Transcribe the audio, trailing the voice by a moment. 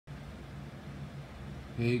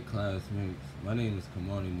Hey classmates, my name is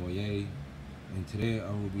Kamani Moye, and today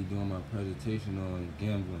I will be doing my presentation on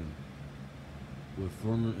gambling with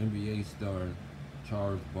former NBA star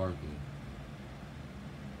Charles Barkley.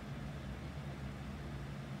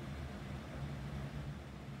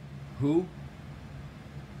 Who?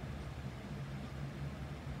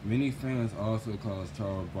 Many fans also call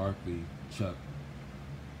Charles Barkley Chuck.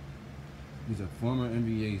 He's a former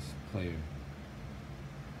NBA player.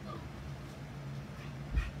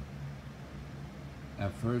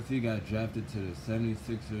 At first, he got drafted to the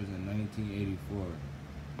 76ers in 1984.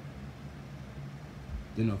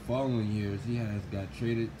 Then the following years, he has got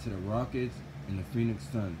traded to the Rockets and the Phoenix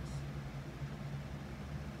Suns.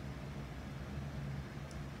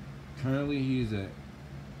 Currently, he is a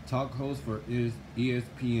talk host for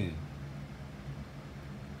ESPN.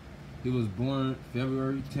 He was born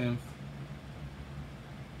February 10th,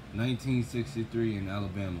 1963 in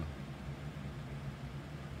Alabama.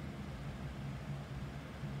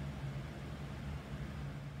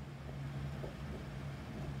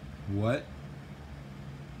 What?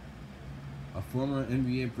 A former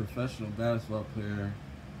NBA professional basketball player,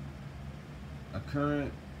 a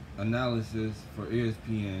current analysis for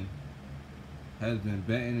ESPN, has been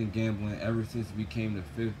betting and gambling ever since he became the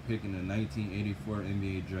fifth pick in the 1984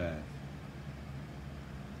 NBA draft.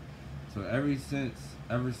 So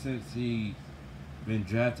ever since he's been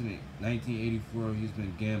drafted in 1984, he's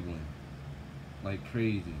been gambling like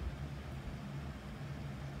crazy.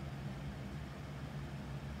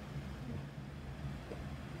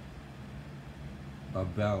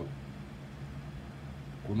 About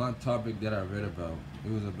my topic that I read about, it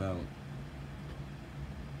was about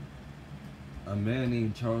a man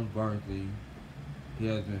named Charles Barkley. He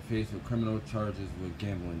has been faced with criminal charges with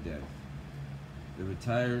gambling debts. The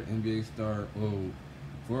retired NBA star owed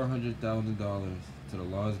 $400,000 to the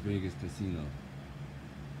Las Vegas casino.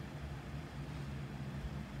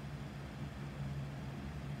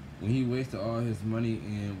 When he wasted all his money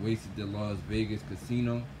and wasted the Las Vegas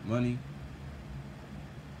casino money,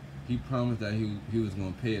 he promised that he was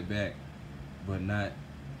going to pay it back, but not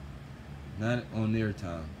on their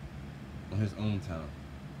time, on his own time.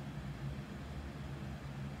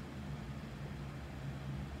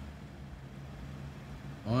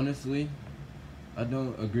 Honestly, I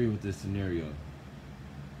don't agree with this scenario.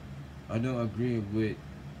 I don't agree with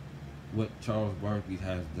what Charles Barkley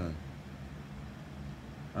has done.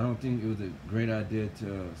 I don't think it was a great idea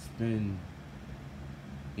to spend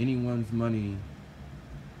anyone's money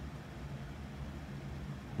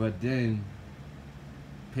but then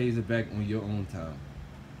pays it back on your own time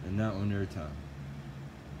and not on their time.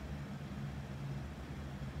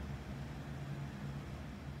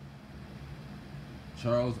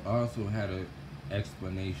 Charles also had an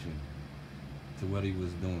explanation to what he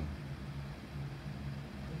was doing.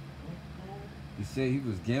 He said he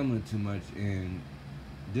was gambling too much and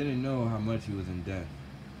didn't know how much he was in debt.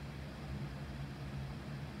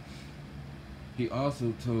 He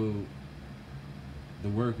also told the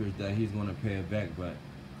workers that he's going to pay it back, but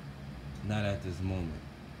not at this moment.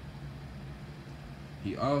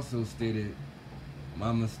 He also stated,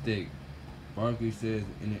 "My mistake." Barkley says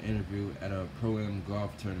in an interview at a Pro-Am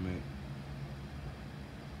golf tournament,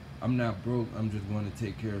 "I'm not broke, I'm just going to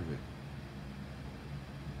take care of it."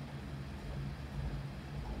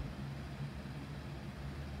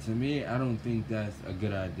 To me, I don't think that's a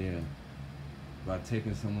good idea, by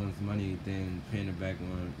taking someone's money then paying it back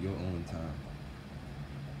on your own time.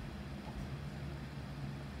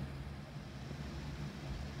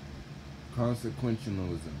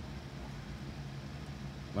 Consequentialism.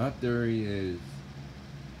 My theory is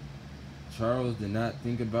Charles did not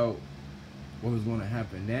think about what was going to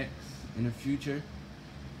happen next in the future.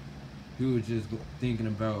 He was just thinking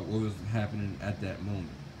about what was happening at that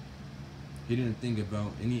moment. He didn't think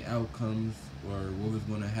about any outcomes or what was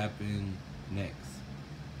going to happen next.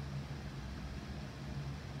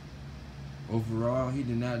 Overall, he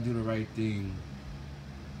did not do the right thing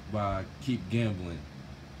by keep gambling.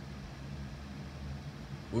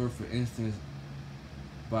 Or for instance,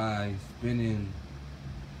 by spending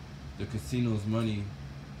the casino's money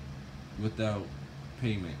without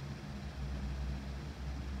payment.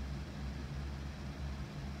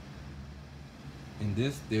 In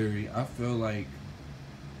this theory, I feel like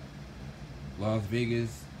Las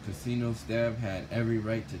Vegas casino staff had every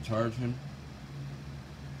right to charge him.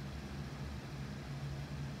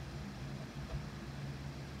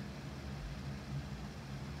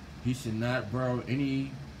 He should not borrow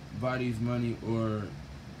anybody's money, or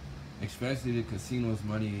especially the casino's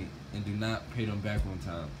money, and do not pay them back on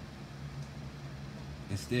time.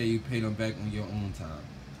 Instead, you pay them back on your own time.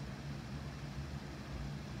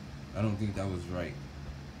 I don't think that was right.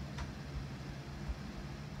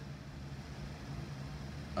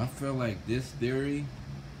 I feel like this theory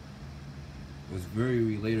was very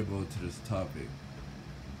relatable to this topic.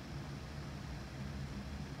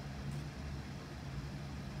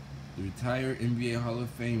 The retired NBA Hall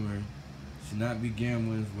of Famer should not be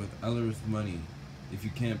gambling with others' money if you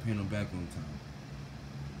can't pay them back on time.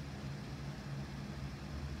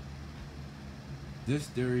 This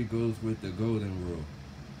theory goes with the golden rule.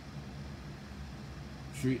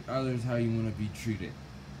 Treat others how you want to be treated.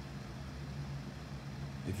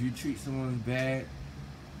 If you treat someone bad,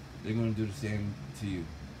 they're going to do the same to you.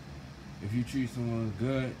 If you treat someone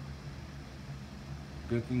good,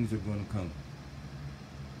 good things are going to come.